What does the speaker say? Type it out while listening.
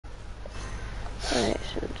Alright,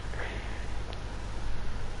 so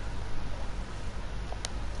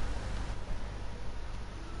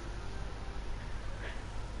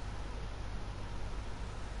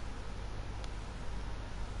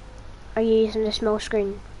are you using the small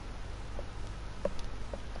screen?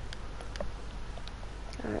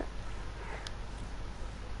 Alright.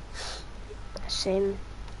 Same.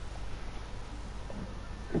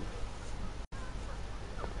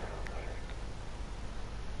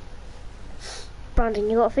 Brandon,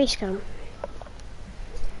 you got a face cam?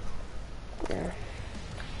 Yeah.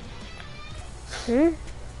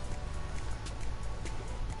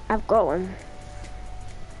 I've got one.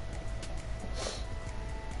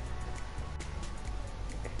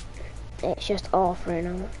 It's just off right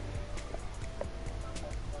now.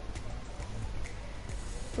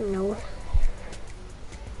 No.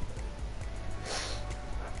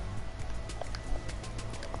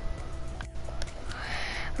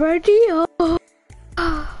 Radio.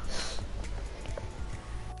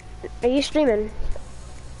 Are you streaming?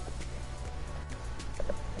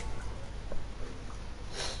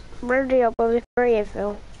 Radio probably free,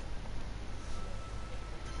 Phil.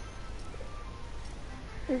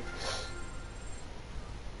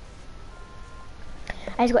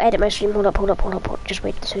 I just gotta edit my stream. Hold up. Just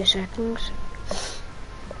wait 2 seconds.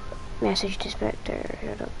 Message to Spectre.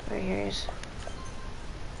 Hold up. Right here is.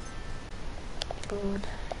 Good.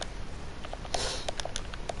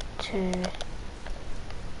 2.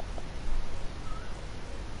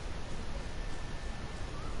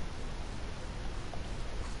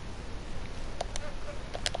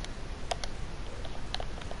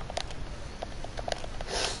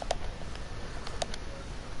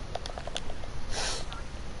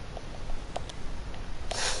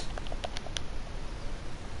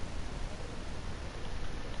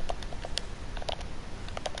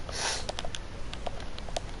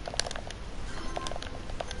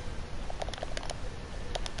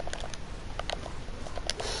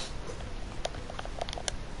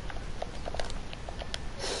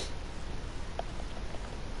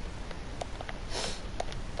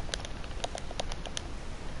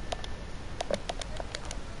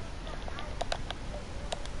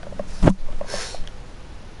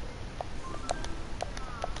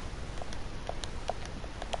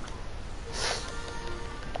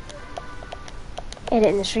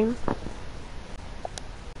 Editing the stream.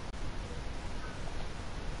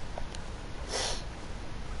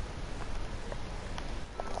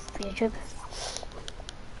 For YouTube.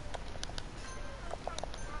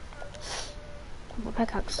 What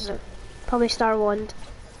pickaxe is it? Probably Star Wand.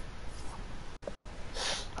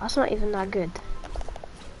 That's not even that good.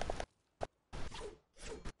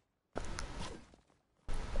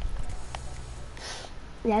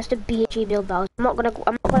 Yeah, it's the BHE build battles. I'm not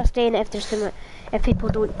gonna stay in it if there's too much, if people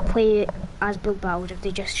don't play as build battles, if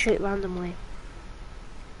they just shoot randomly.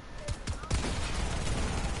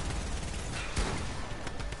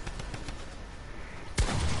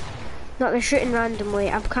 Not they're shooting randomly.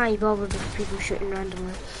 I can't be bothered with people shooting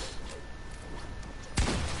randomly.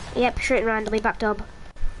 Yep, shooting randomly, back dub.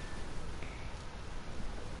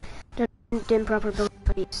 They're doing proper build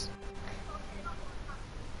fights.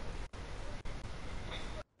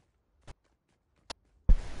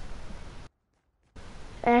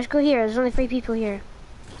 Let's go here, there's only 3 people here.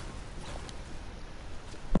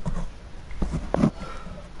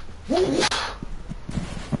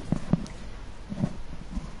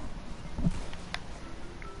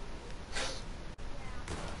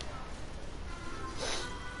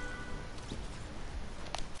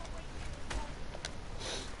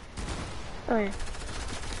 Oh yeah.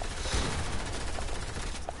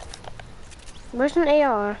 Where's an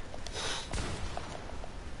AR?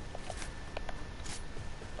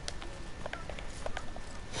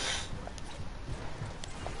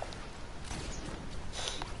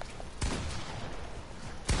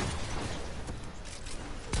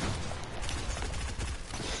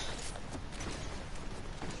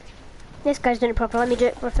 This guy's doing it proper, let me do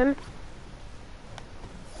it with him.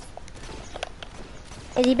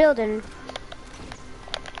 Is he building?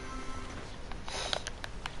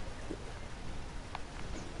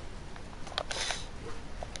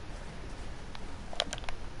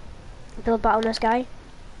 Build battle on this guy.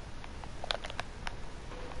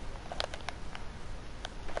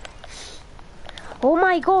 Oh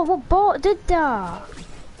my god, what bot did that?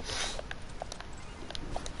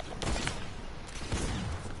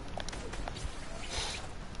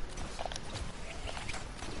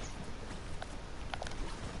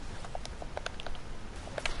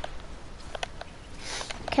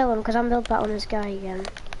 Kill him, because I'm build battle on this guy again.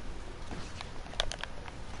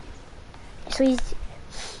 So he's...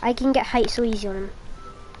 I can get height so easy on him.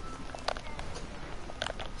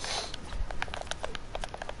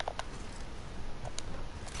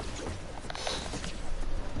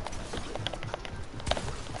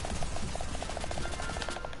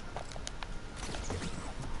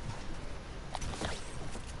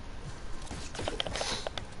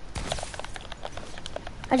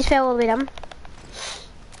 I just fell all the way down.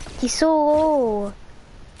 He's so low.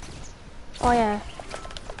 Oh yeah.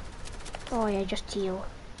 Oh yeah, just heal.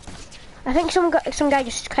 I think some guy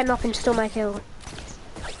just came up and stole my kill.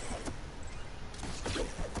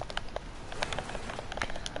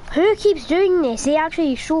 Who keeps doing this? They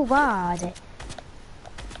actually so bad.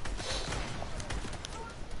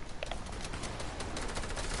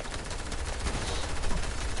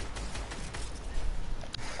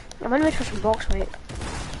 I'm gonna wait for some box fight.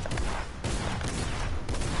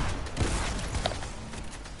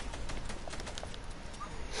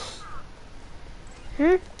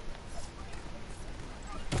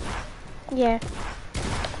 Yeah.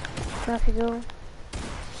 Off you go.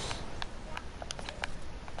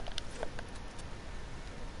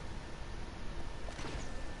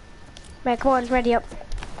 Right, come on, ready up.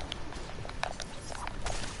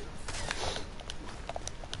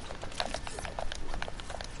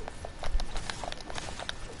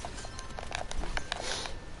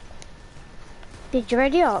 Did you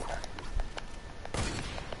ready up?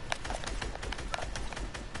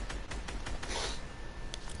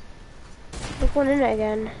 We're going in it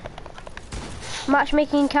again.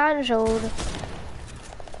 Matchmaking cancelled.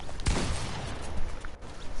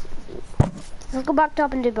 Let's go back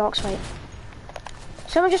up and do box fight.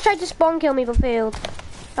 Someone just tried to spawn kill me but failed.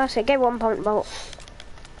 That's it, get 1 point bolt.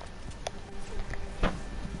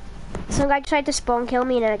 Some guy tried to spawn kill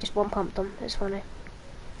me and then I just 1-pumped him. It's funny.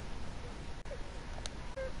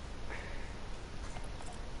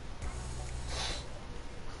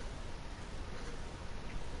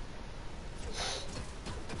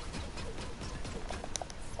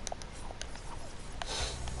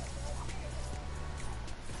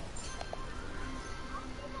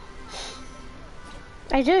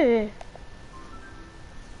 I do.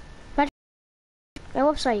 I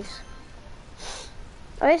love saves.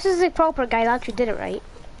 Oh, this is the proper guy that actually did it right.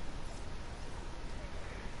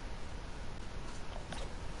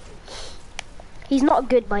 He's not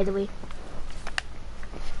good, by the way.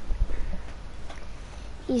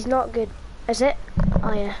 He's not good. Is it?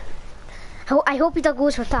 Oh yeah. I hope he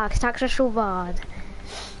goes for tax. Tax are so bad.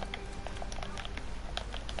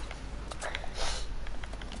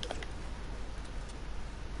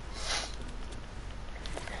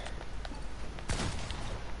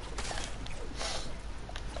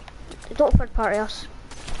 Don't third party us.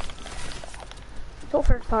 Don't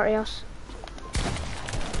third party us.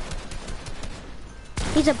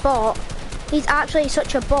 He's a bot. He's actually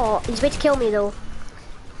such a bot. He's about to kill me though.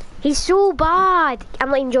 He's so bad. I'm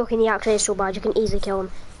not even joking, he actually is so bad. You can easily kill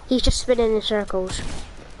him. He's just spinning in circles.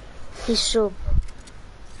 He's so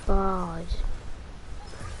bad.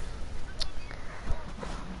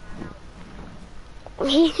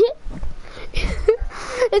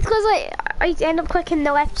 It's because I end up clicking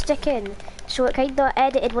the left stick in, so it kind of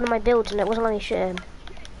edited one of my builds and it wasn't letting me shoot him.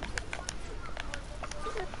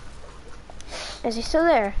 Is he still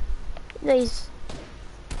there? No, he's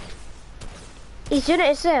doing it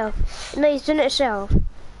himself. No, he's doing it himself.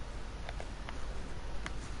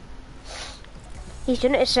 He's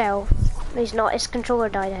doing it himself. No, he's not. His controller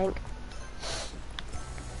died, I think.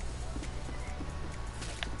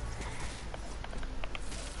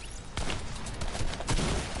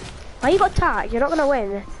 Why you got tagged? You're not gonna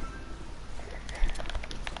win.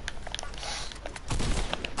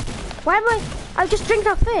 Why am I just drink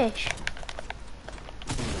that fish.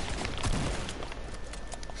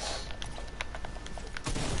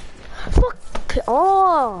 Fuck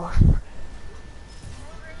off.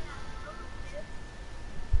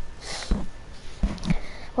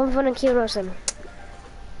 One fun and kill Rosen.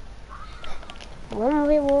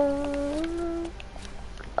 1v1.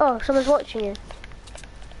 Oh, someone's watching you.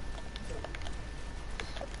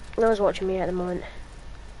 No one's watching me at the moment.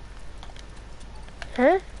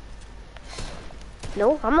 Huh?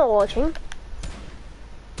 No, I'm not watching.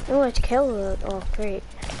 Oh, it's kill her. Oh, great.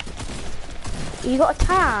 You got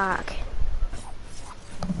attack.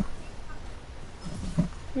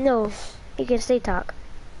 No, you can stay attack.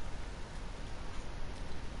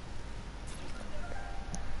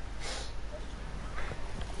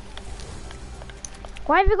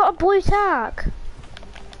 Why have you got a blue tack?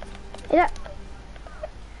 Is that?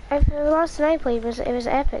 The last time I played it was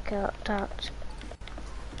epic tact.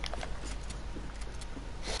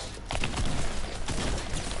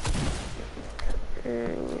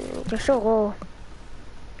 You're so low.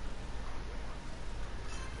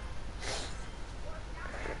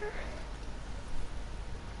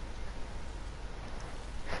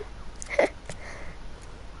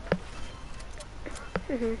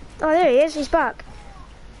 Oh, there he is. He's back.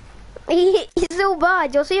 He's so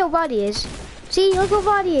bad. You'll see how bad he is. See, look how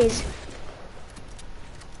bad he is.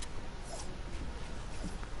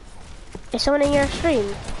 Is someone in your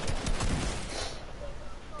stream?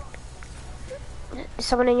 Is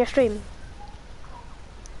someone in your stream?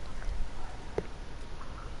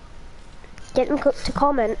 Get them to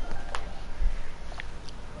comment.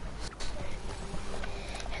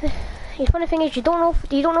 The funny thing is, you don't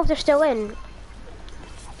know if they're still in.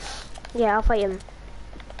 Yeah, I'll fight him.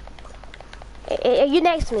 Are you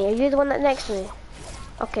next to me? Are you the one that's next to me?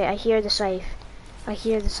 Okay, I hear the scythe. I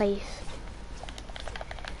hear the scythe.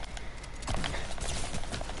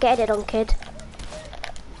 Get it on, kid.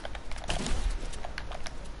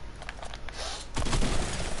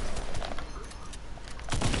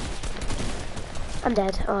 I'm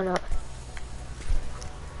dead. Oh no.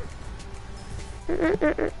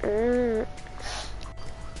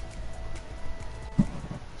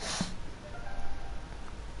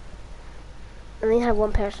 I only have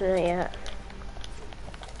one person in it yet.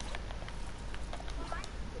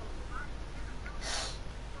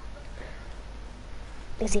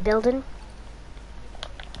 Is he building?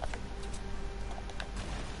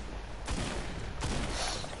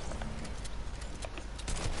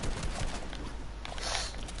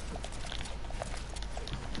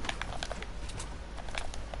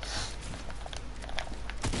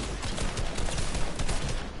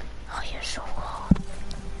 Oh, you're so low.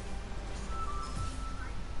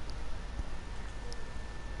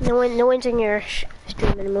 No one's in your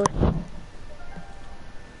stream anymore.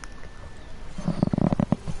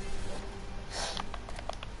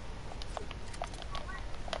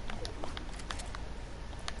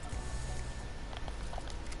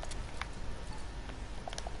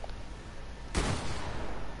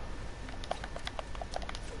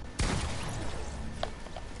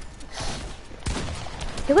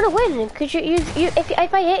 You're gonna win, cause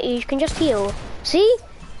if I hit you, you can just heal. See?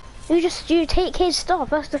 You take his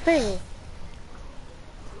stuff. That's the thing.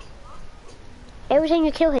 Every time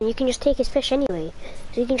you kill him, you can just take his fish anyway,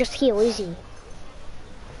 so you can just heal easy.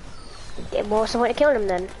 Yeah, what's the point of killing him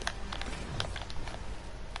then?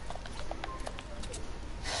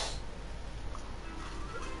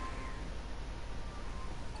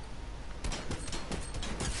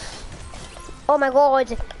 Oh my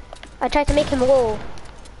god! I tried to make him low.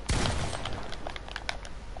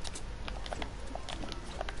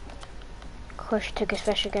 Of course, you took his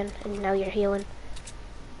fish again, and now you're healing.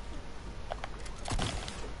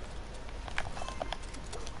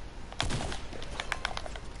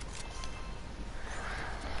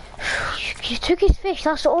 You took his fish.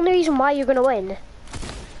 That's the only reason why you're gonna win.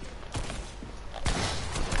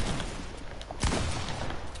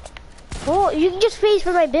 Oh, you can just phase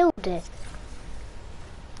for my build. You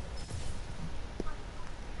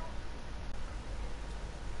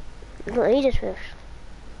don't need his fish.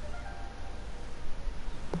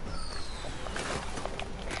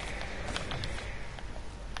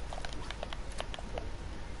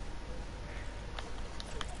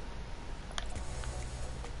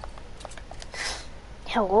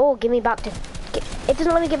 Hello, give me back to... It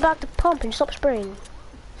doesn't let me get back to pump and stop spraying.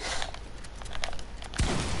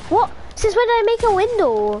 What? Since when did I make a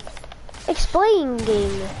window? Explain,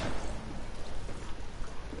 game.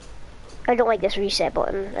 I don't like this reset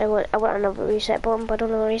button. I want another reset button, but I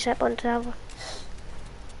don't know the reset button to have.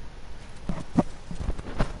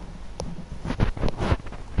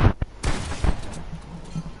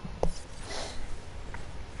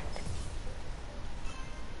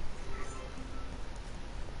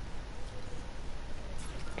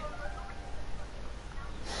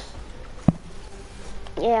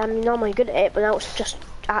 Yeah, I'm normally good at it, but now it's just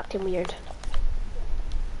acting weird.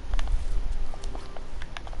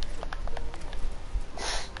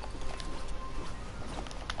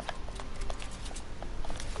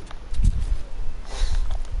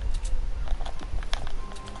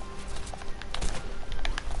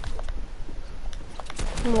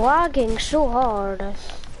 I'm lagging so hard.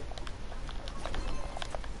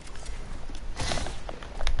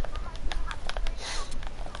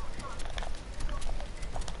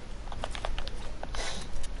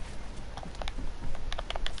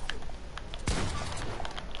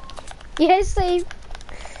 Yes, save.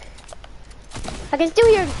 I can still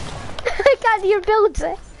hear. I can't hear builds.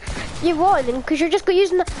 You won because you're just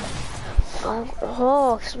using the.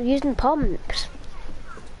 Oh, so using pumps.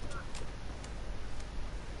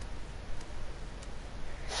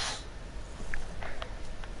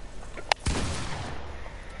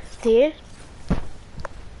 Do you?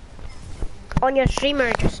 On your stream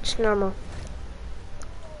or just normal?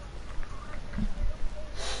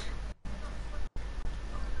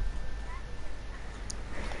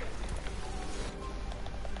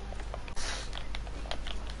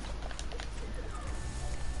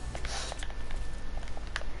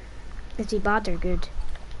 Is he bad or good?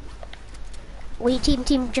 Wait,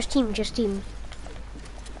 team, just team.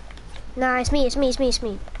 Nah, it's me.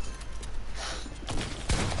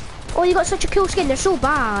 Oh, you got such a cool skin, they're so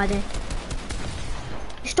bad.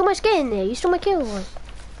 You stole my skin, you stole my kill.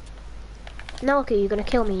 Now look at you, you're gonna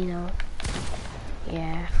kill me, you know.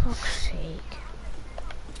 Yeah, fuck's sake.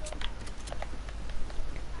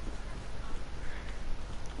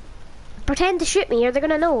 Pretend to shoot me or they're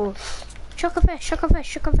gonna know. Chuck a fish,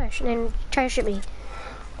 and then try to shoot me.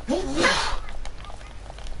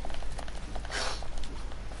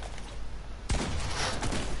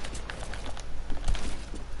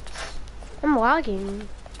 I'm lagging.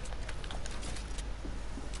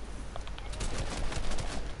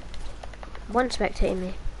 One spectating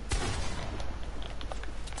me.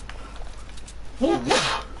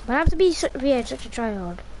 But I have to be such a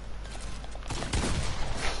tryhard.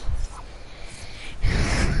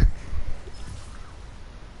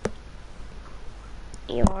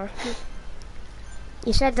 You are.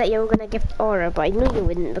 You said that you were gonna gift Aura, but I knew you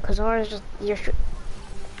wouldn't because Aura's just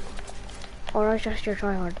Aura's just your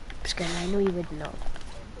tryhard skin. I knew you wouldn't know.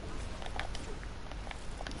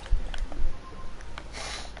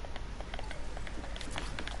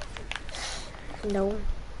 No.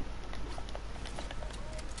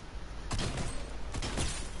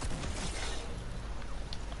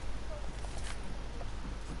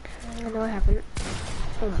 No, I haven't.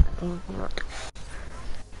 Oh my god.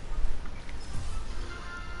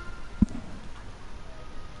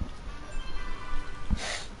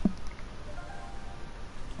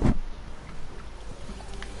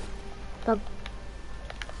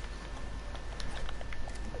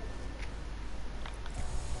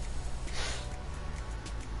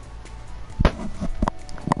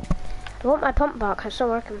 I want my pump back, it's not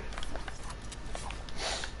working.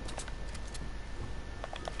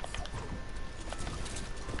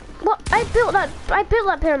 What? I built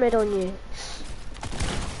that pyramid on you.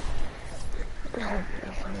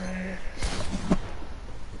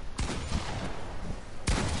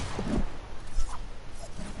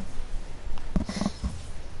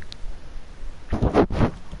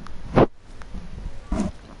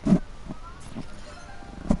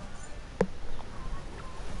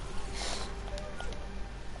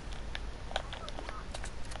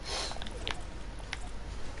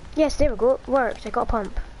 Yes, there we go. It worked. I got a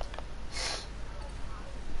pump.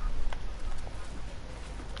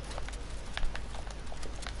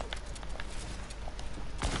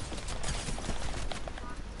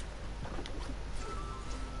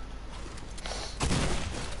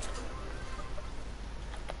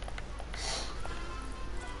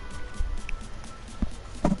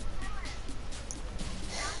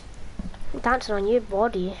 Dancing on your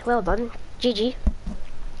body. Well done. GG.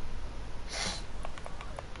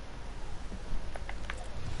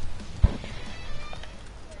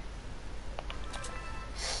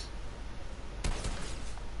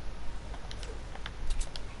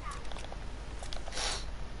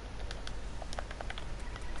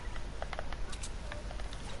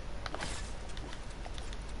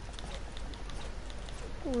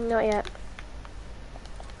 Not yet.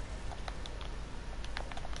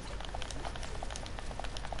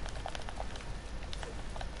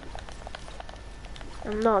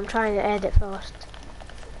 I'm trying to edit first.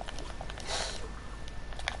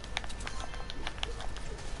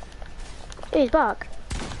 He's back.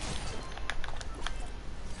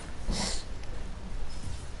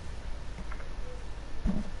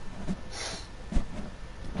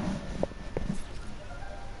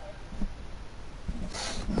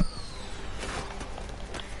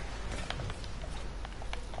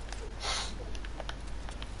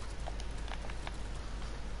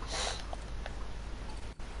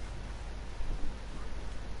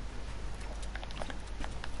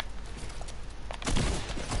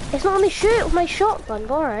 It's not let me shoot with my shotgun,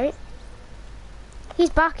 but alright. He's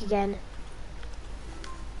back again.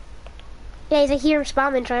 Yeah, I hear him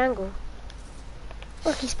spamming triangle.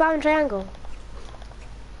 Look, he's spamming triangle.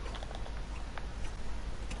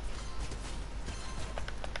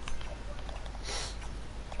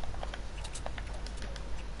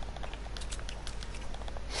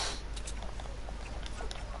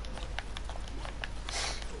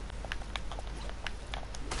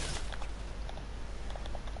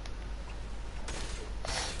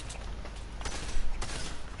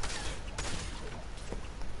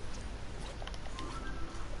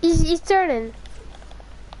 He's turning.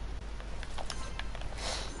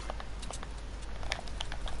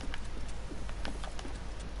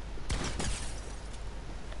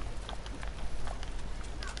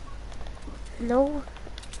 No.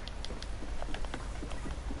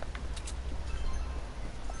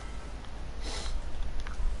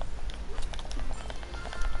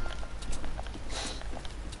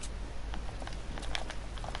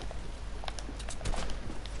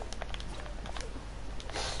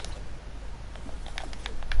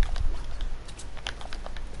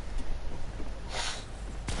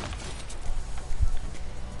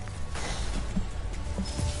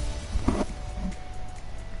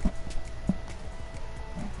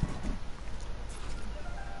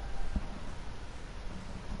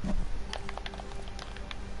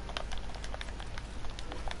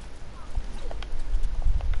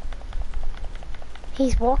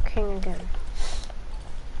 He's walking again.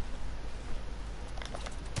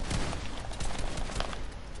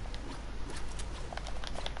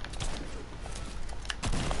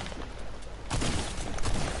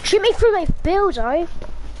 Shoot me through my build,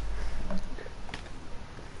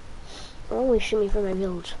 Always shoot me through my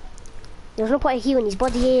build. There's no point of healing, he's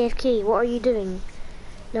body AFK. What are you doing?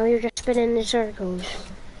 Now you're just spinning in circles.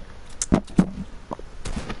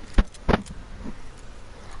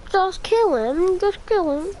 Just kill him, just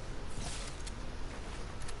kill him.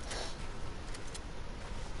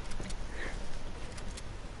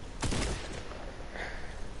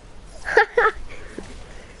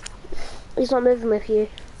 He's not moving with you.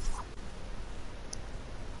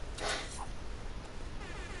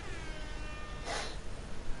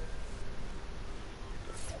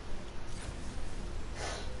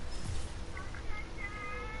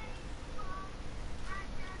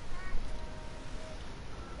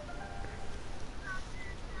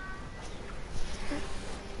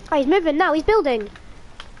 Oh, he's moving now, he's building.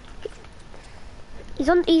 He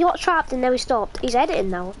got trapped and now he stopped. He's editing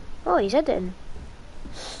now. Oh, he's editing.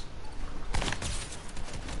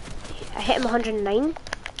 I hit him 109.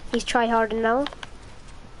 He's tryharding now.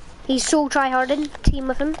 He's so tryharding. Team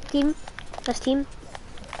with him. Team. That's team.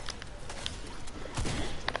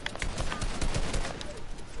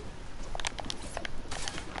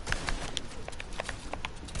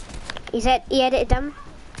 He edited them.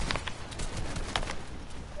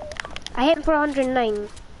 I hit him for 109.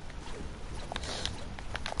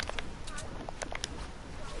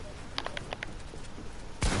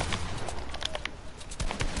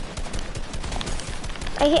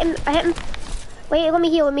 I hit him. Wait, let me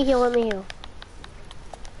heal.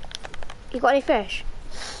 You got any fish?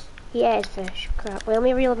 He ate fish. Crap. Wait, let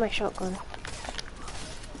me reload my shotgun.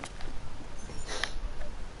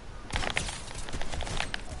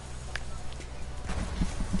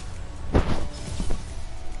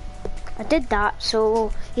 I did that,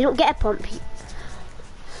 so you don't get a pump.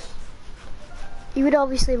 You would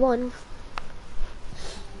obviously won.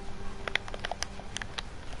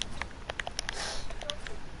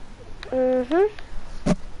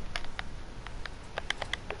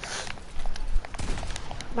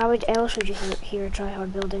 Why else would you hear a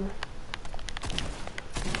tryhard building?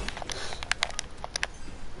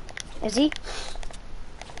 Is he?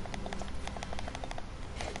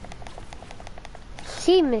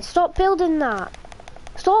 See me, stop building that.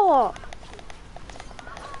 Stop!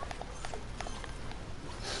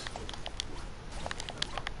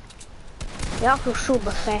 That feels so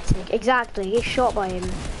pathetic. Exactly, get shot by him.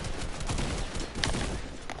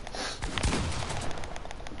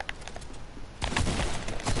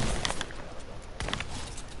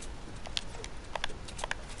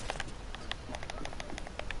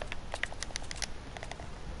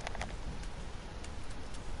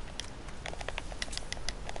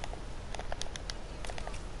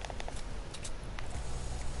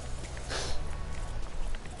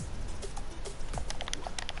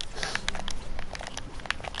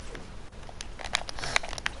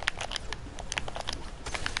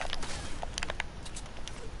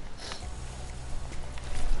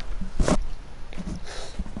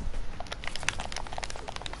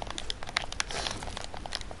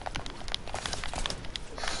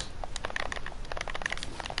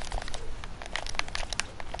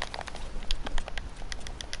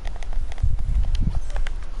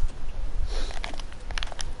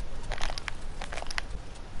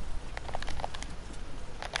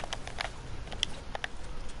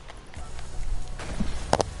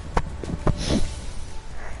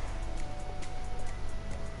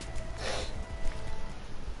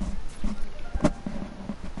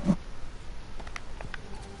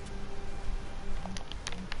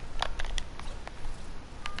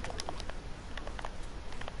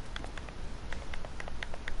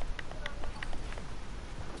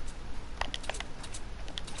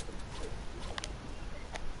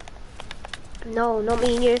 No, not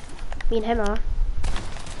me and you. Me and him are.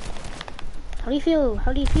 How do you feel?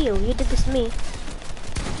 How do you feel? You did this to me.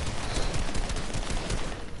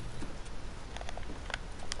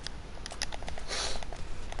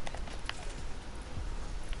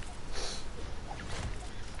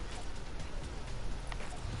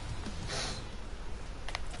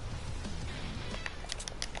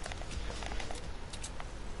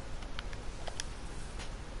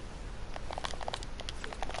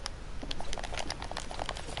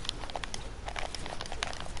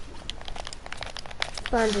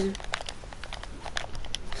 Brandon.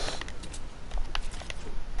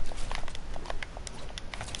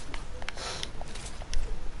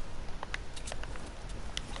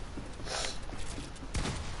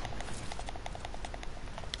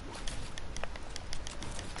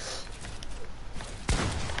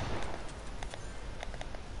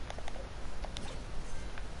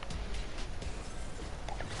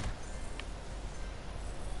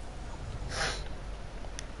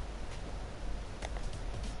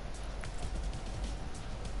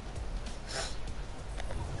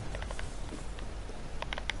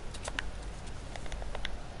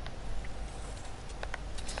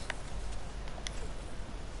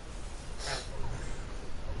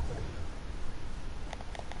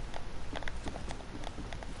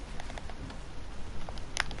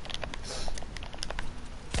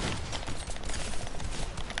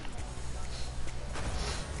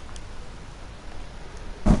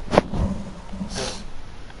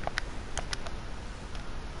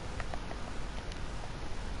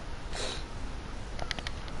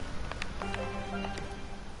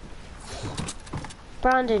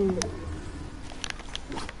 Brandon.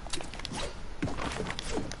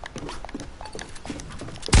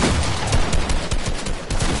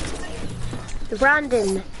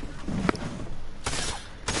 Brandon.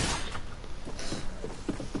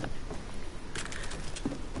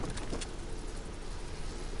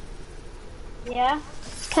 Yeah?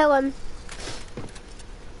 Kill him.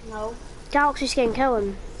 No. Galaxy skin, kill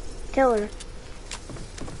him. Kill her.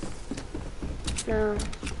 No.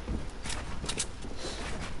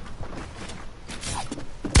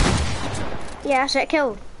 Yeah, that's it,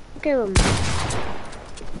 kill. Kill him.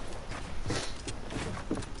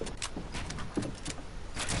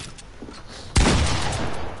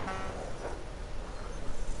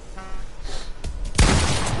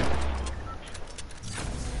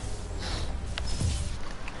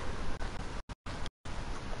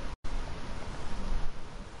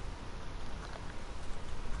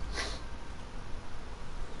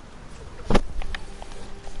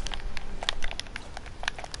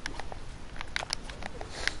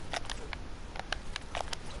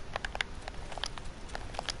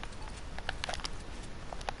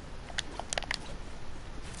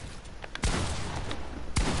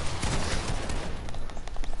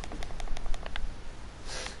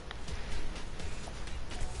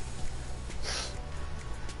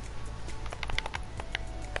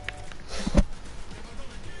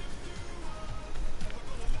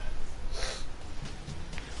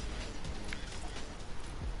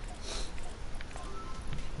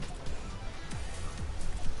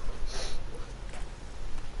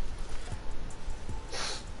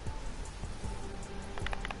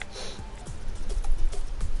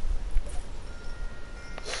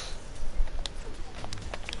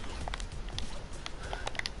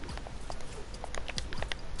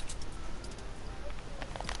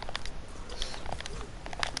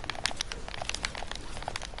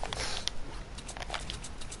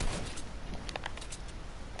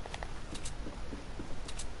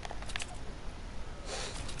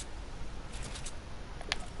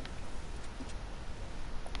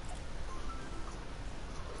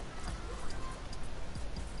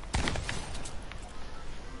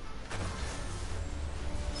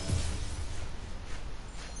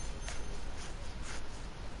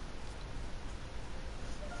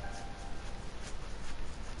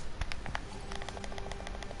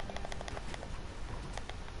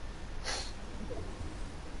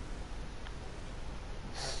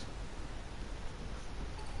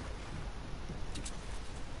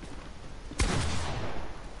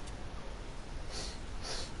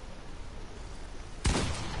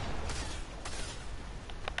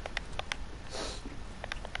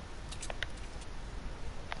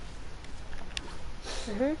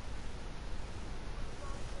 Mhm.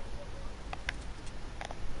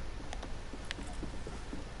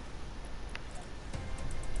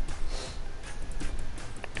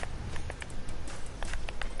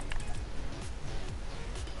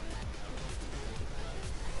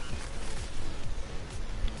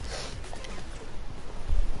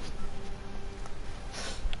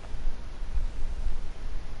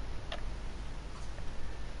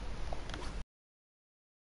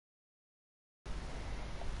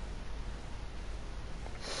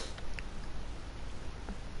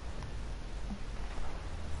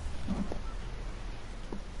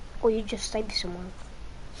 Or you just sniped someone.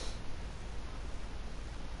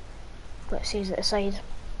 Let's see, is it the side?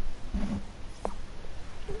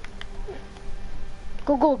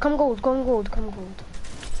 Go gold, come gold, come gold, come gold.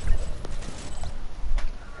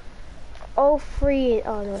 All three,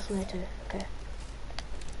 oh no, it's only two, okay.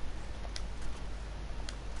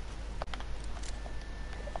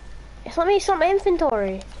 It's let me start my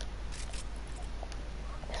inventory.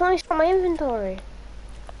 It's let me start my inventory.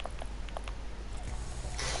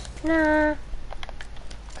 Nah.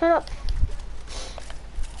 Can't.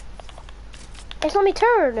 It's let me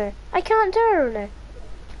turn. I can't turn.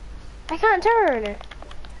 I can't turn.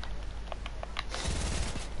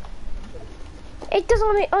 It doesn't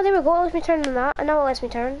let me. Oh, there we go. It lets me turn on that, and now it lets me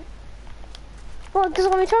turn. Well, it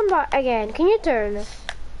doesn't let me turn back again. Can you turn?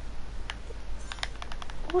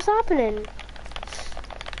 What's happening?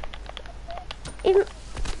 Even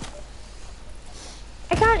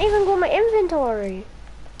I can't even go in my inventory.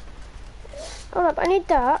 Hold up, I need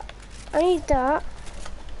that. I need that.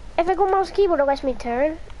 If I go mouse keyboard, it lets me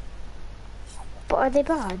turn. But are they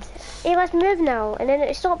bad? It lets me move now, and then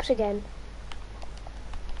it stops again.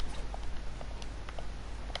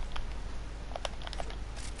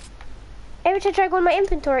 Every time I try to go in my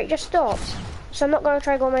inventory, it just stops. So I'm not going to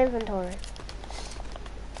try to go in my inventory.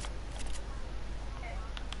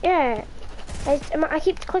 Yeah. I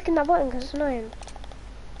keep clicking that button because it's annoying.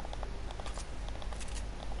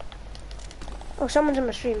 Oh, someone's in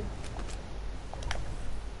my stream.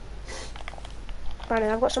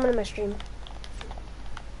 Brandon, I've got someone in my stream.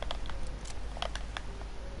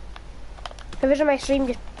 Whoever's in my stream,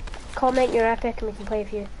 just comment your epic and we can play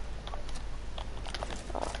with you.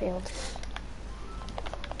 Oh, failed.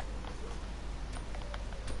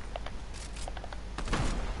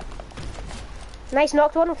 Nice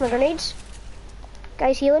knocked one with my grenades.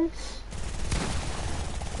 Guy's healing.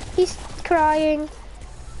 He's crying.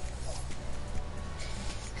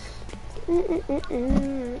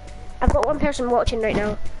 I've got one person watching right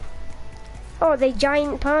now. Oh, the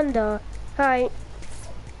giant panda. Hi.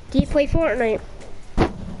 Do you play Fortnite?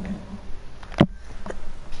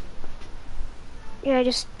 Yeah,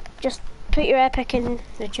 just put your epic in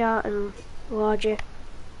the chat and we'll add you.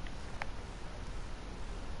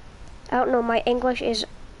 I don't know, my English is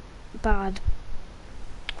bad.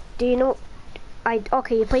 Do you know?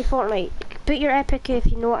 Okay, you play Fortnite. Put your epic if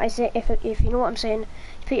you know what I say. If you know what I'm saying,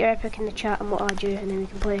 put your epic in the chat and we'll add you, and then we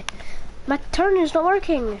can play. My turn is not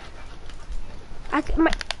working.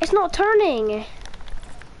 It's not turning.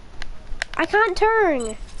 I can't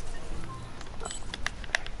turn.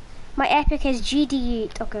 My epic is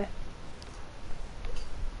GD8. Okay.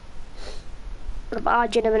 I'll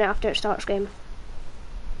add you in a minute after it starts game.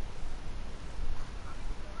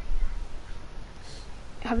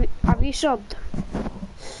 Have you subbed?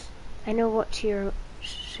 I know what you're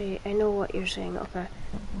saying. Okay.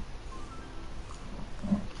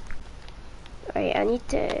 Right, I need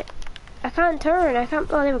to. I can't turn. I can't.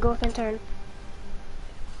 Oh, there we go. I can turn.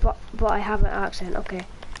 But I have an accent. Okay.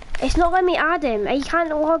 It's not letting me add him. I can't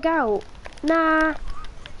log out. Nah.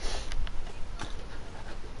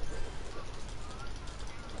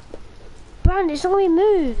 Brand, it's not letting me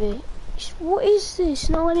move. What is this? It's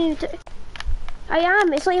not letting me. I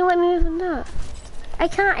am. It's not even letting me move on that. I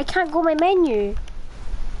can't go my menu.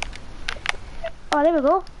 Oh, there we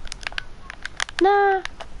go. Nah.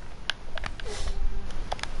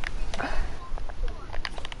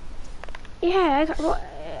 Yeah, I got what?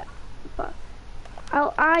 But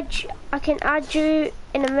I can add you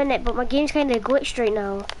in a minute, but my game's kind of glitched right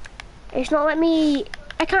now. It's not letting me.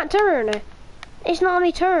 I can't turn. It's not letting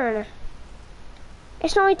me turn.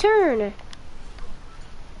 It's not letting me turn.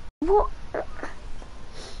 What?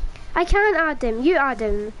 I can't add him. You add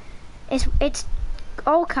him. It's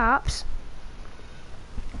all caps.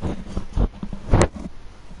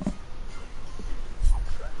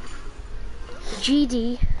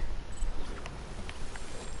 GD.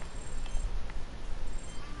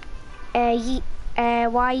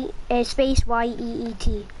 Space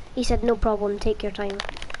YEET. He said no problem. Take your time.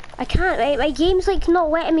 I can't. My game's like not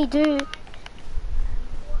letting me do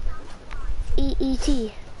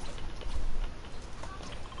EET.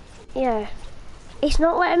 Yeah, it's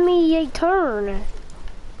not letting me turn.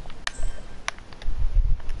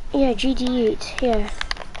 Yeah, GD8. Yeah.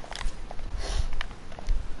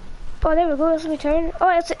 Oh, there we go. Let's let me turn. Oh,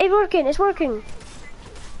 it's working. It's working.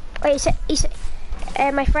 Wait,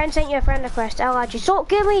 my friend sent you a friend request. I'll add you. Don't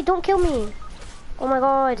kill me. Don't kill me. Oh my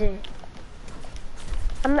god.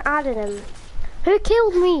 I'm not adding him. Who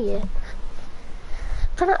killed me? I'm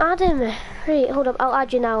trying to add him. Right, hold up. I'll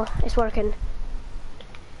add you now. It's working.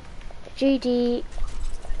 GD.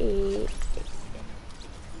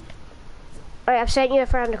 Alright, I've sent you a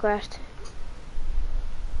friend request.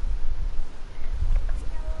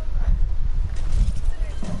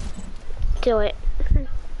 Do it.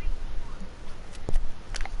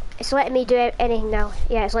 It's letting me do anything now.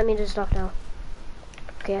 Yeah, it's letting me do stuff now.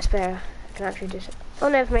 Okay, that's better. I can actually do it. Oh,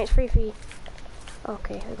 never mind, it's free.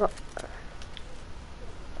 Okay, I got...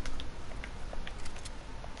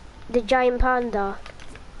 The giant panda.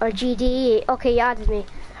 Or GDE. Okay, you added me.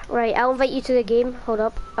 Right, I'll invite you to the game. Hold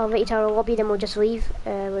up. I'll invite you to our lobby, then we'll just leave.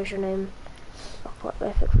 Where's your name? What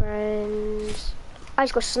epic friends? I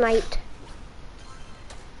just got sniped.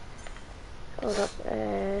 Hold up.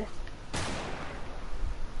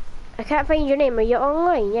 I can't find your name. Are you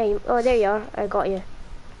online? Yeah. Oh, there you are. I got you.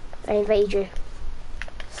 I invited you.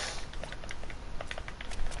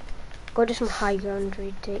 Go to some high ground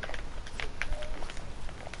retake.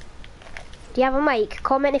 Do you have a mic?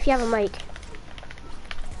 Comment if you have a mic.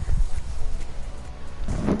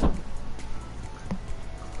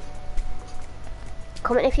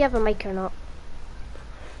 Comment if you have a mic or not.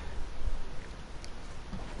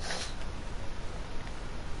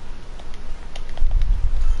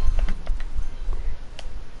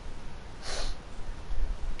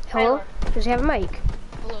 Hello? Does he have a mic?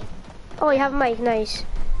 Hello. Oh, you have a mic, nice.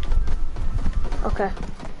 Okay.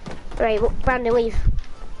 Right, well, Brandon, leave.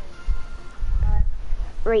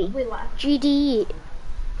 Right, GD.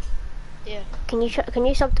 Yeah. Can you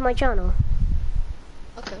sub to my channel?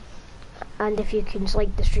 Okay. And if you can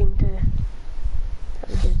like the stream too,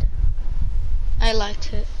 that'd be good. I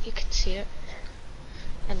liked it. You can see it.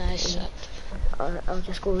 And I subbed. I'll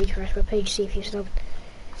just go refresh my page, see if you subbed.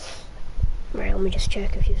 Right, let me just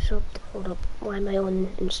check if you subbed. Hold up. Why am I on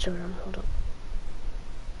Instagram? Hold up.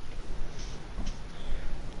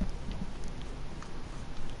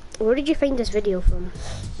 Where did you find this video from?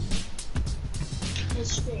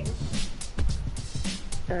 His stream.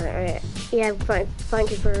 Alright. Yeah,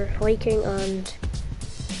 thank you for liking and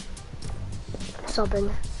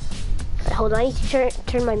subbing. Right, hold on, I need to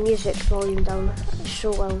turn my music volume down. It's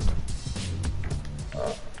so loud.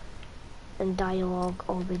 And dialogue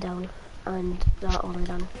all the way down. And that all the way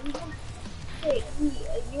down. Wait,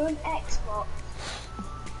 are you on Xbox?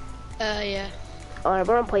 Yeah. Alright,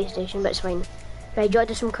 we're on PlayStation, but it's fine. Right, do you want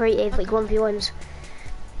to do some creative, like 1v1s?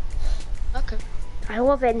 Okay. I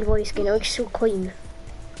love Envoy skin, it looks so clean.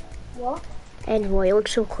 What? Envoy, it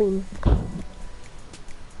looks so clean. So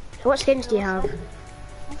what skins do you have?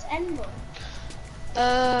 What's Envoy?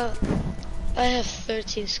 I have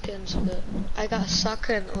 13 skins, but I got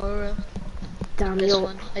Soccer and Aura. Damn, This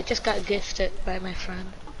one. I just got gifted by my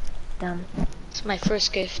friend. Damn. It's my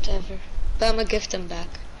first gift ever. But I'm gonna gift them back.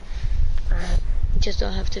 You just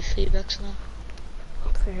don't have the $3 now.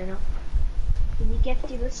 Fair enough. Did he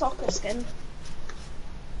gift you the soccer skin?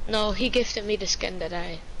 No, he gifted me the skin that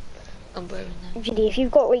I'm wearing now. GD, if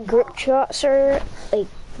you've got like group chats or like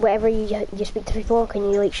whatever you speak to people, can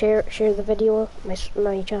you like share the video,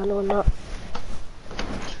 my channel and that?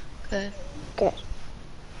 Okay. Okay.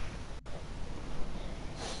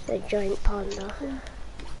 The giant panda.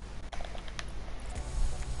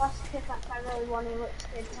 What's the pickaxe I really want? It looks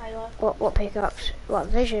good, Tyler. What pickups? What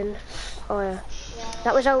vision? Oh yeah. Yeah.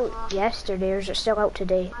 That was out yesterday, or is it still out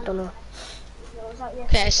today? Don't know.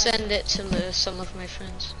 Okay, I send it to some of my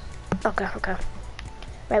friends. Okay.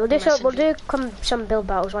 Right, we'll do some build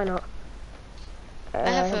battles. Why not? I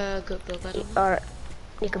have a good build battle. Or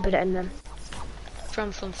you can put it in them.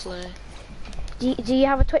 From Flay. Do you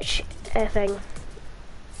have a Twitch thing?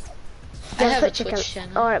 I have a Twitch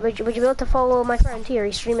channel. Alright, would you be able to follow my friend here?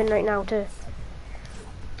 He's streaming right now too.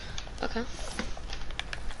 Okay.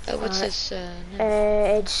 What's his name?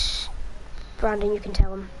 It's Brandon, you can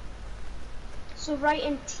tell him. So write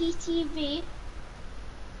in TTV,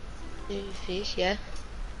 Yeah.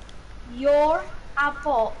 you're a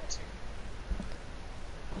bot.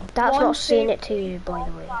 That's One, not saying two, it to you, by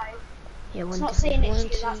the way. five. Yeah, It's one, not two, saying it 1, to 2, you,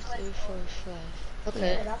 3, that's what 4, it's 5. yeah,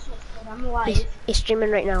 Okay. that's what's called. I'm live. He's streaming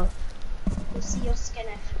right now. You'll see your skin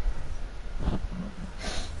if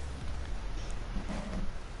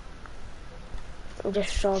I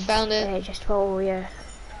just saw. Found it. Just follow, yeah.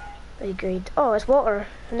 Agreed. Oh, it's water.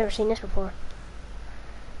 I've never seen this before.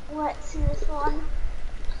 let's see this one.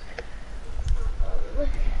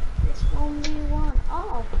 This 1v1.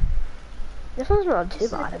 Oh. This one's not too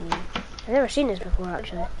bad. I mean, I've never seen this before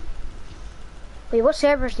actually. Wait, what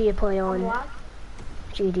servers do you play on? What?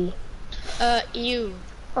 GD. EU.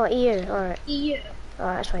 Oh, EU. Alright. EU.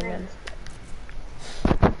 Alright, that's fine then.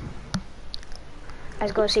 I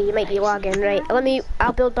was gonna say you might be lagging, right?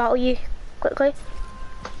 I'll build battle you quickly.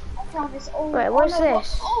 I found this old. Right, what's no,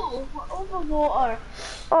 this? Oh, we're over water.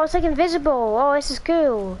 Oh, it's like invisible. Oh, this is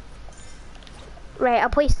cool. Right, I'll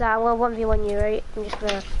place that. Well, 1v1 you, right? I'm just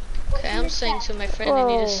gonna... Okay, I'm saying to my friend I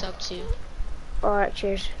need a sub to you. Alright,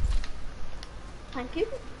 cheers. Thank you.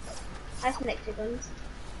 I have connected guns.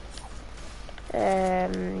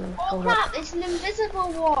 Oh Oh crap, it's an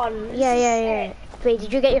invisible one. Yeah. Wait,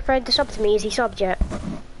 did you get your friend to sub to me? Is he subbed yet?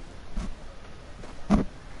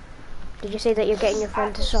 Did you say that you're getting your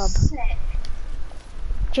friend to sub?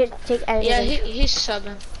 Just take anything. Yeah, he's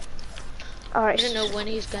subbing. Alright. I don't know when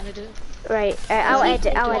he's gonna do it. Right, I'll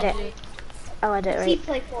edit, right. He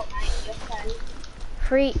play Fortnite, your friend.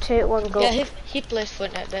 3, 2, 1, go. Yeah, he plays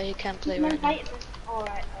Fortnite, but he can't play right now.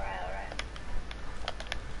 Alright.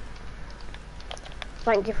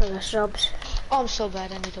 Thank you for the subs. Oh, I'm so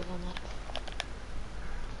bad, I need a warm up.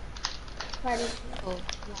 Oh,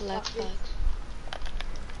 black flags.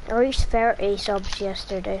 I reached 30 subs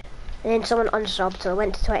yesterday. And then someone unsubbed, so I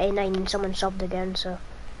went to 29 and someone subbed again, so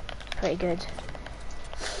pretty good.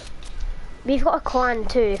 We've got a clan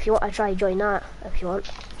too, if you want to try join that, if you want.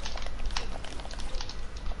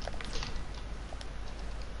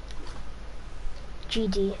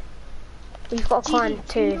 GD. We've got a clan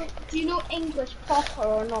too. Do you know English proper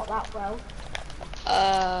or not that well?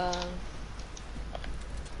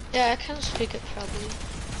 Yeah, I can speak it probably.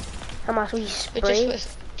 How much we spray?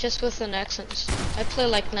 But just with an accent. I play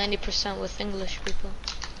like 90% with English people.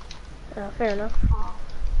 Oh, fair enough.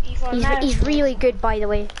 He's really good, by the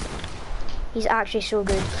way. He's actually so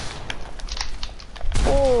good.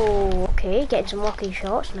 Oh, okay, getting some lucky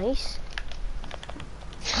shots, nice.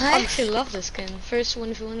 I actually love this skin. First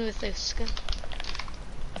 1v1 with this skin.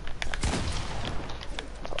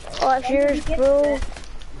 Oh, that's yours, bro.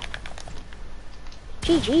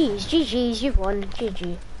 GG's, you've won.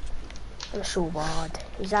 GG. I'm so bad.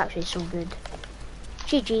 He's actually so good.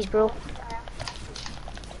 GG's, bro.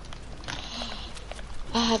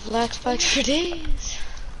 I have lagged spikes for days.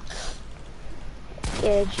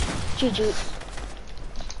 Yeah, GG.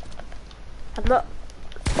 I'm not...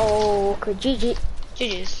 Oh, okay, GG.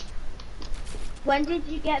 GG's. When did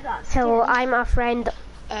you get that skin? Hello, I'm a friend.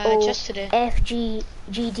 Just today. FGGD.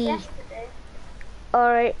 Yesterday.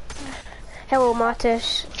 Alright. Hello,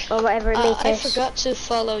 Martus. Or whatever it may I forgot to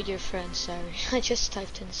follow your friend, sorry. I just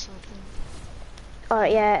typed in something.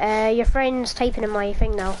 Alright, yeah, your friend's typing in my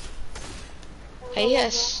thing now. He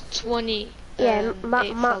has 20 Yeah,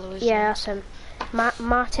 followers. yeah, that's him.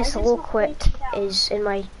 Martus Loquit is in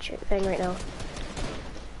my thing right now.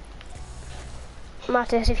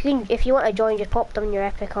 Martus, if you want to join, just pop down your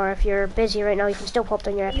epic, or if you're busy right now, you can still pop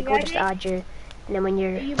down your epic. We'll just add you, and then when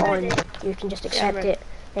you're on, you can just accept it,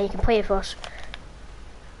 and you can play with us.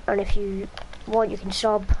 And if you want, you can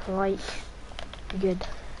sub, like, be good.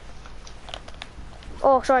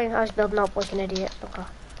 Oh, sorry, I was building up like an idiot. Okay.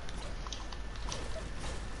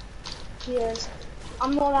 Yes.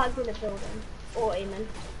 I'm not that good at building or aiming.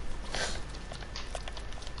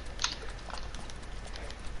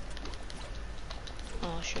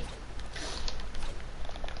 Oh shit.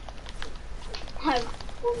 I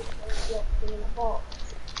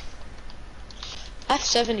have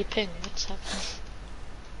 70 ping, what's happening?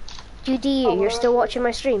 Judy, you're still watching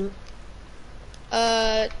my stream?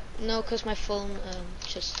 No, cause my phone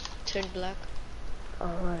just turned black.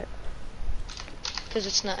 Alright. Cause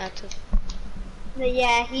it's not active.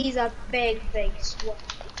 Yeah, he's a big sweat.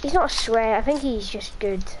 He's not a sweat, I think he's just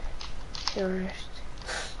good. To be honest.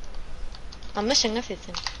 I'm missing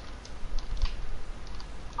everything.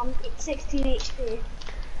 I'm at 16 HP.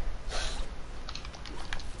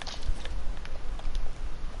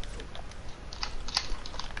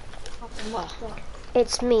 Wow.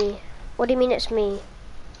 It's me. What do you mean it's me?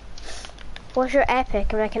 What's your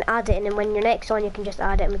epic? And I can add it, and then when you're next on, you can just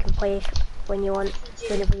add it, and we can play when you want,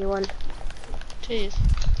 whenever you want. Jeez.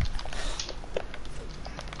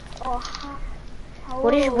 Oh,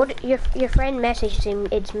 what your friend messaged him?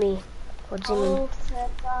 It's me. What does he mean?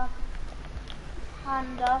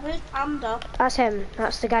 Panda. Who's Panda? That's him.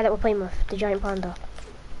 That's the guy that we're playing with, the giant panda.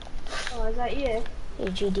 Oh, is that you? Yeah,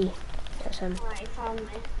 GD. That's him. Alright, he found me.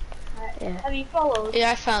 Right. Yeah. Have you followed?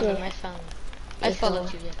 Yeah, I found Yeah. him, I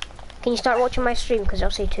followed you, yeah. Can you start watching my stream? Because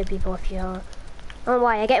it'll say 2 people if you are. I don't know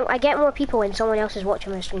why. I get more people when someone else is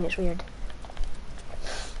watching my stream. It's weird.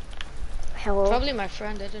 Hello. Probably my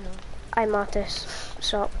friend, I don't know. I'm Martus.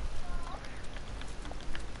 Sup?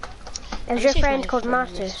 Is your friend called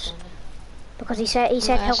Martus? Because he said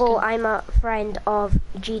hello, I'm a friend of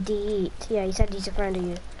GD. Yeah, he said he's a friend of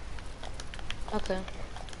you. Okay.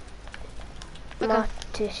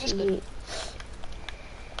 Martus.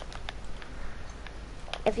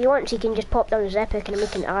 If you want, he can just pop down his epic and then we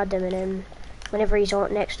can add him, and then whenever he's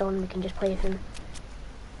on next on, we can just play with him.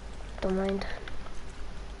 Don't mind.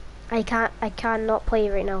 I cannot play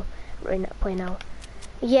right now. Play now.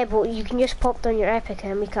 Yeah, but you can just pop down your epic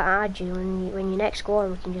and we can add you when you next go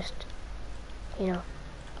on. We can just, you know,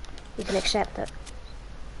 you can accept it.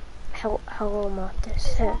 Hello,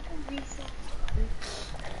 Martis.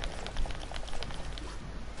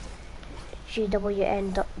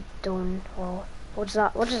 GWN done. Well, what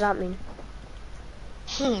does that mean?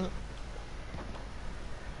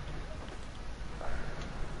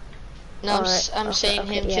 No, I'm okay, saying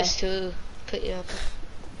him yeah. just to put you up.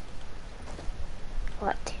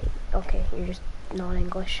 What? Okay, you're just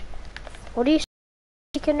non-English. What are you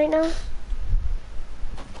speaking right now?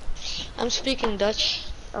 I'm speaking Dutch.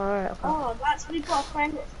 Alright, okay. Oh, that's we've got a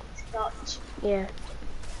friend that speaks Dutch. Yeah.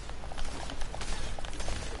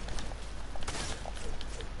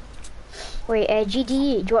 Wait, GD, do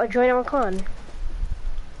you want to join our clan?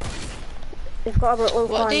 We've got our own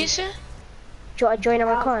clan. What do you say? Do you want to join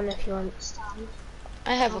our clan if you want?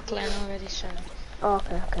 I have a clan already, so. Oh,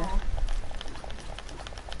 okay, okay.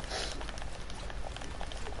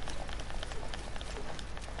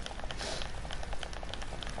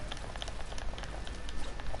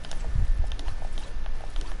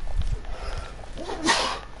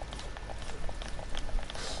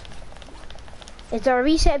 Is there a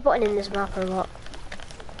reset button in this map or what?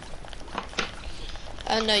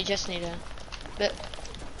 No, you just need a. But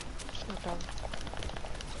no problem.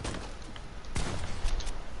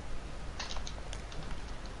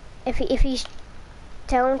 If he's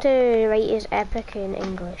tell him to write his epic in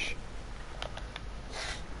English.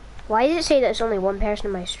 Why does it say that it's only one person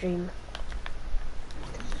in my stream?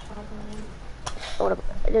 Oh,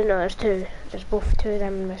 no, there's two. There's both two of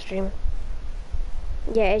them in my stream.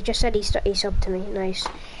 Yeah, it just said he subbed to me. Nice.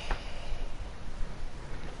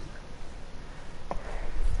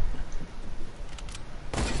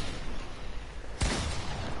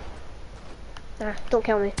 Ah, don't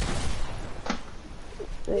kill me.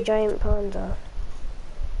 The giant panda.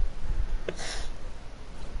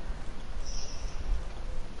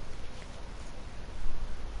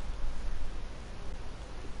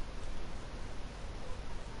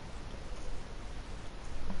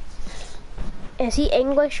 Is he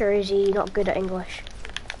English or is he not good at English?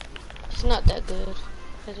 It's not that good.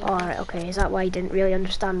 Alright, okay. Is that why he didn't really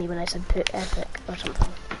understand me when I said put epic or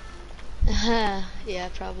something? Yeah,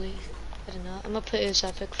 probably. I don't know. I'm gonna put his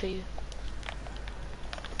epic for you.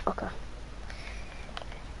 Okay.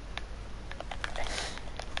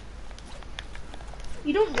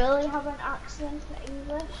 You don't really have an accent in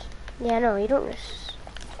English? Yeah, no, you don't.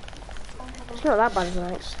 It's not that bad of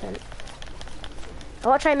an accent. I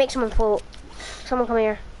want to try and make someone float. Someone come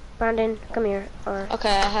here. Brandon, come here. Or Okay,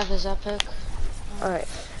 I have his epic. alright.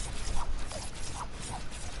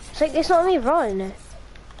 It's like it's not let me run.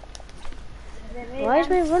 Why is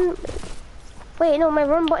my run? Wait, no, my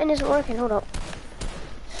run button isn't working. Hold up.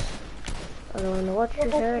 I don't know what you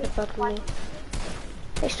heard about me.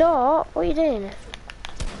 Hey, stop! What are you doing?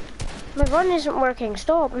 My run isn't working.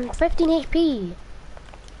 Stop! I'm 15 HP.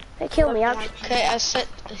 They kill me. Okay, I set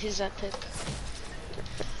his epic.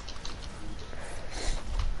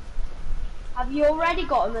 Have you already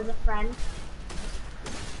got him as a friend?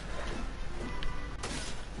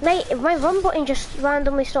 Mate, my run button just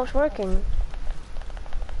randomly stops working.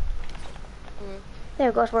 There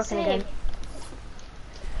it goes, working again.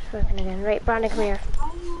 It's working again. Right, Brandon, come here.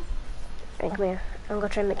 Right, come here. I'm gonna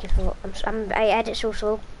try and make you float. I edit so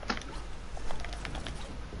slow.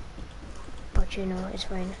 But you know, it's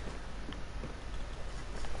fine.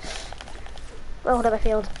 Oh, hold up, I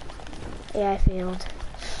failed. Yeah, I failed.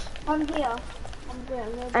 I'm here.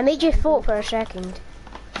 I made you float for a second.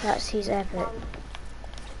 That's his epic.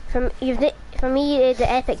 For me,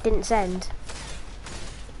 the epic didn't send.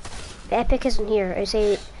 The epic isn't here.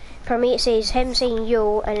 For me, it says him saying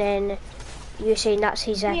yo, and then you saying that's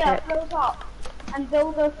his epic. Here, build up, and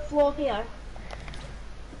build a floor here.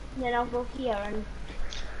 And then I'll go here and.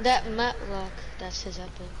 That Matlock, that's his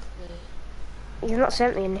epic. Wait. You've not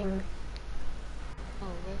sent me anything. Oh,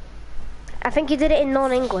 really? I think you did it in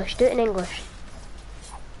non-English. Do it in English.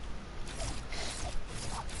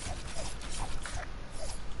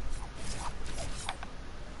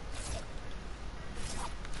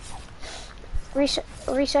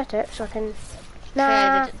 Reset it so I can.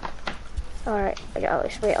 Nah. Alright. I'll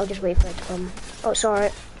just wait for it to come. Oh, sorry.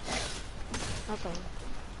 No problem.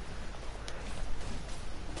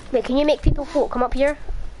 Wait, can you make people float? Come up here.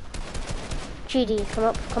 GD, come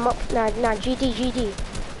up. Nah, GD.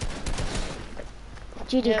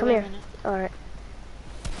 GD, Yeah, come wait a here. minute. Alright.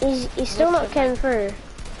 He's still not getting through.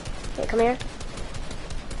 Wait, come here.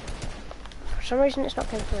 For some reason it's not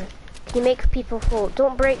getting through. You make people float.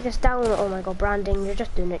 Don't break this down. Oh my god, branding. You're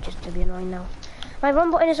just doing it just to be annoying now. My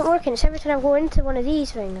run button isn't working. It's every time I go into one of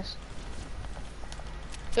these things.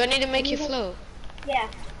 Do I need to make you float? Yeah.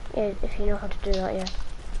 Yeah, if you know how to do that, yeah.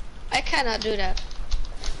 I cannot do that.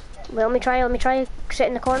 Well, let me try. Sit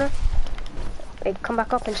in the corner. Wait, come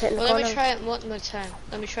back up and sit in the corner. Let me try it one more time.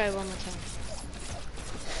 Let me try it one more time.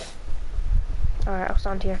 Alright, I'll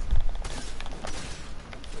stand here.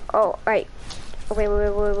 Oh, right. Wait.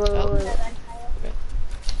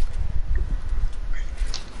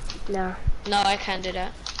 No. No, I can't do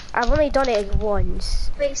that. I've only done it once.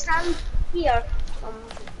 Wait, stand here.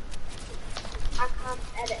 I can't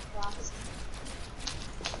edit fast.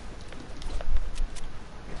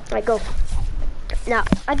 Right, go. Now,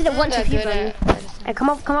 I did it once with you, man. Right, come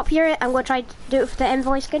up here. I'm gonna try to do it for the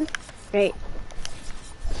envoy skin. Right.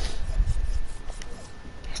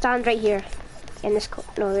 Stand right here. In this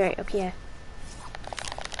no, right up here.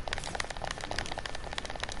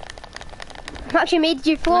 I actually made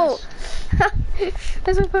you float. Nice.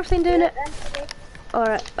 That's my first time doing it.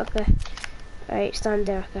 Alright, okay. Alright, stand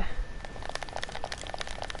there, okay.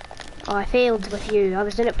 Oh, I failed with you. I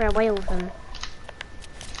was doing it for a while with him.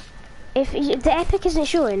 If the epic isn't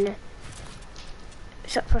showing,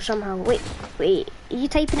 for somehow. Wait. Are you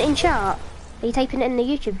typing it in chat? Are you typing it in the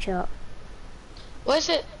YouTube chat? Why is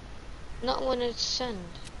it not when it's sent?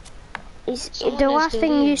 The last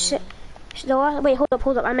thing you said. Wait,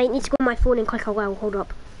 hold up. I might need to go on my phone and click a wow. Hold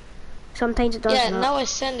up. Sometimes it does that. Yeah, now I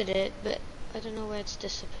sent it, but I don't know where it's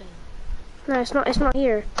disappearing. No, it's not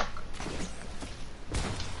here.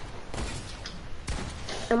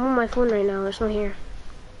 I'm on my phone right now. It's not here.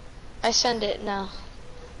 I send it now.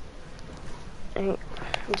 Alright,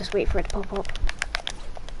 I'll just wait for it to pop up.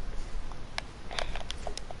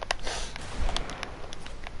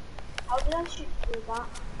 How did I shoot through that?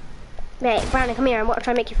 Right, Brandon, come here. I'm going to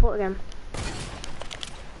try and make you float again.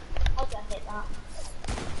 How did I hit that?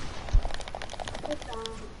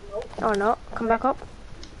 Nope. Or not. Come back up.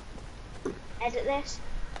 Edit this.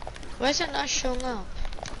 Why is it not showing up?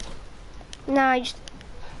 Nah, I just...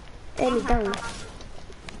 Let me down.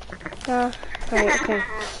 Right, okay.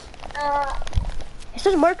 It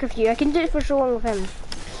doesn't work with you. I can do it for so long with him.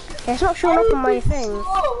 Yeah, it's not showing up on my thing.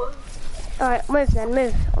 Alright, move then,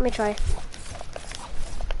 move. Let me try.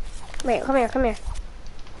 Wait, come here.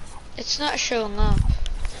 It's not showing up.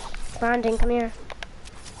 Brandon, come here.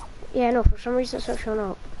 Yeah, no, for some reason it's not showing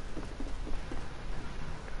up.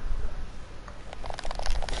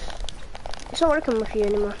 It's not working with you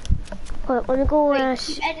anymore. Hold up, let me go.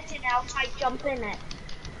 Keep editing, I'll try jump in it.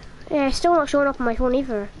 Yeah, it's still not showing up on my phone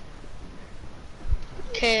either.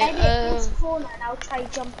 Okay, Edit this corner and I'll try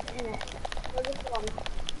jump in it. This one.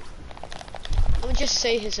 let me just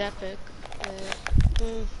say his epic.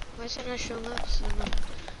 Why is it not showing up?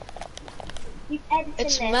 Keep editing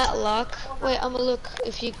It's this. Matlock. Wait, I'm gonna look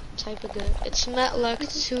if you type it good. It's Matlock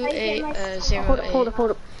 2808.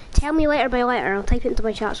 Hold up. Tell me letter by letter. I'll type it into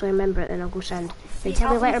my chat so I remember it, then I'll go send. Wait,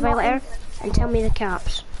 tell me letter by letter and tell me the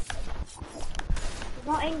caps. It's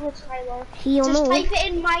not English, Tyler. He'll Just know. type it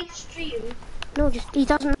in my stream. No, he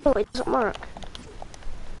doesn't know. It doesn't work.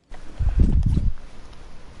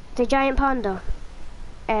 The giant panda.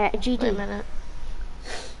 GD.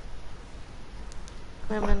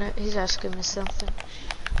 Wait a minute. He's asking me something.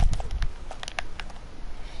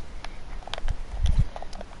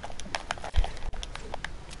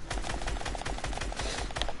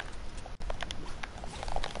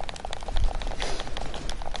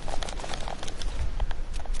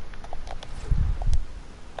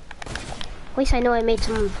 At least I know I made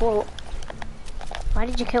someone float. Why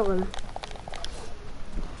did you kill him?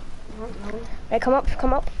 Right, come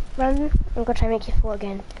up, Brandon. I'm gonna try and make you float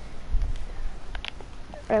again.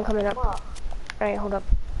 Right, I'm coming up. What? Right, hold up.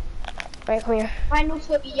 Right, come here. Final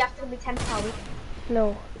flip, you have to give me 10 pounds.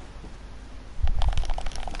 No.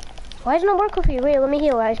 Why doesn't it work with you? Wait, let me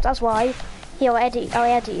heal. That's why. Heal, I'll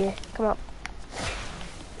edit you. Come up.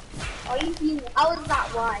 Are you feeling? How is that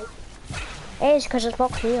why? It is because it's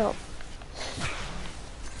boxed me up.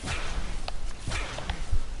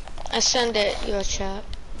 I send it your chat.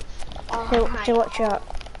 To what chat?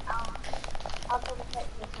 I'll double check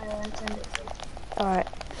the file and send it to you. Alright.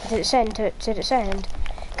 Did it send?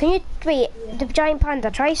 Can you wait? Yeah. The giant panda.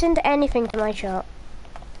 Try send anything to my chat.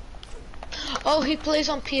 Oh, he plays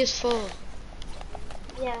on PS4.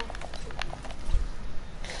 Yeah.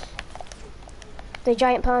 The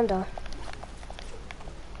giant panda.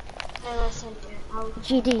 I'll send it.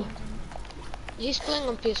 GD. He's playing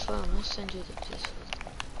on PS4. I'll send you the PS4.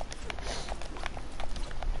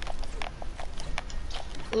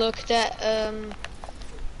 Look, that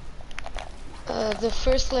The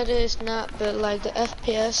first letter is not, but like the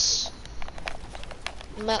FPS,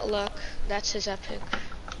 Matlock, that's his epic.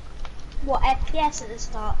 What FPS at the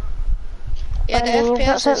start? Yeah, I the mean, you've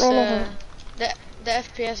not FPS sent is me anything. the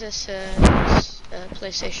FPS is his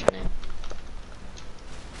PlayStation name.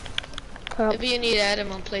 Oh. Maybe you need to add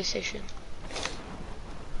him on PlayStation.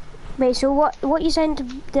 Wait, so what you sent to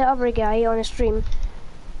the other guy on the stream,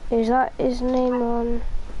 is that his name on...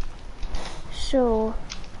 So...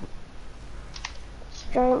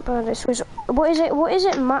 Giant Bandits was... What is it,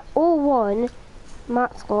 oh 01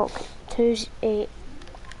 Matlock 28.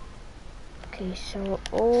 Okay, so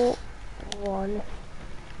 01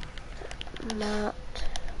 Matlock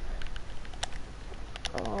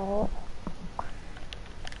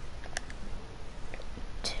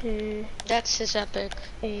 2... That's his epic.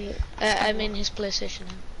 8... I mean his PlayStation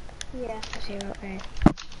name. Yeah. 0,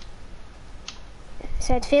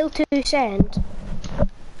 said fail to send.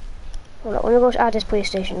 Hold on, let me go add his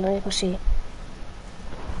PlayStation, let me go see.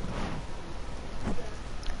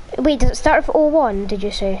 Wait, does it start with 01, did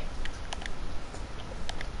you say?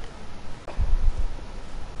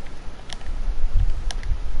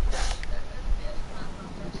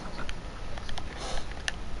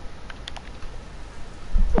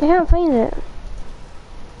 I can't find it.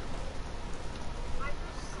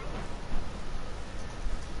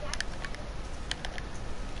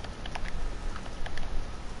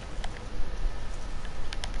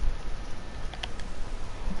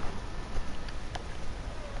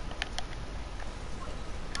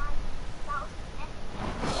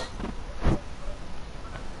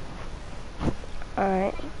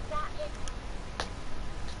 Alright.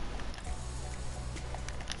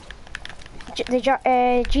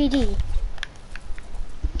 GD.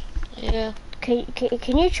 Yeah.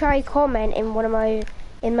 Can you try comment in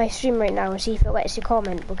in my stream right now and see if it lets you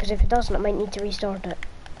comment? Because if it doesn't, I might need to restart it.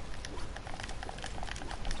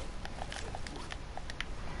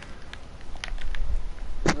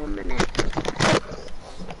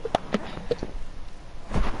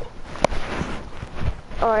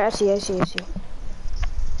 Alright, I see.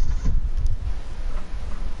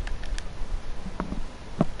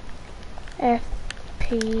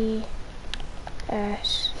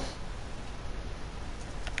 FPS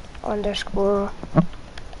underscore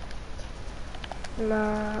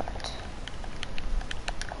Matt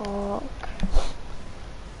Hawk.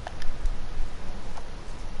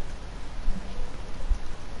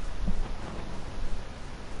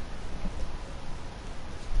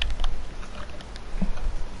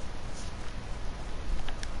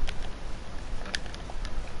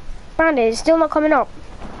 Brandy, it's still not coming up.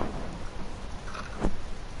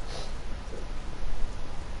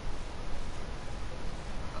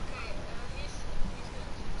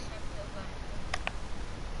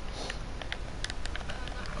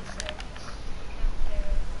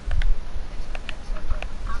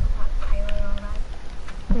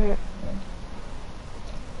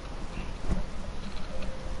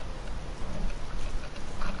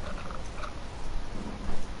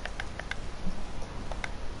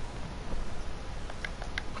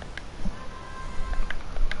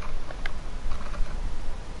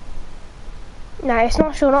 Nah, it's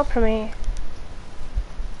not showing up for me.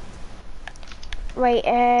 Right,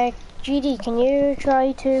 GD, can you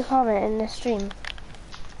try to comment in the stream?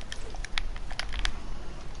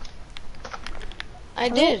 I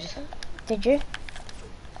did. Did you?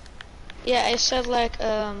 Yeah, I said like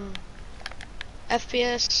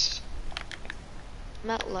FPS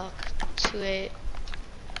Matlock 28.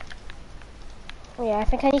 Yeah, I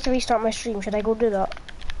think I need to restart my stream. Should I go do that?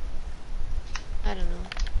 I don't know.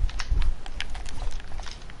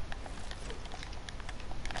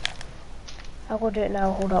 I'll go do it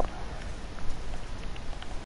now, hold up.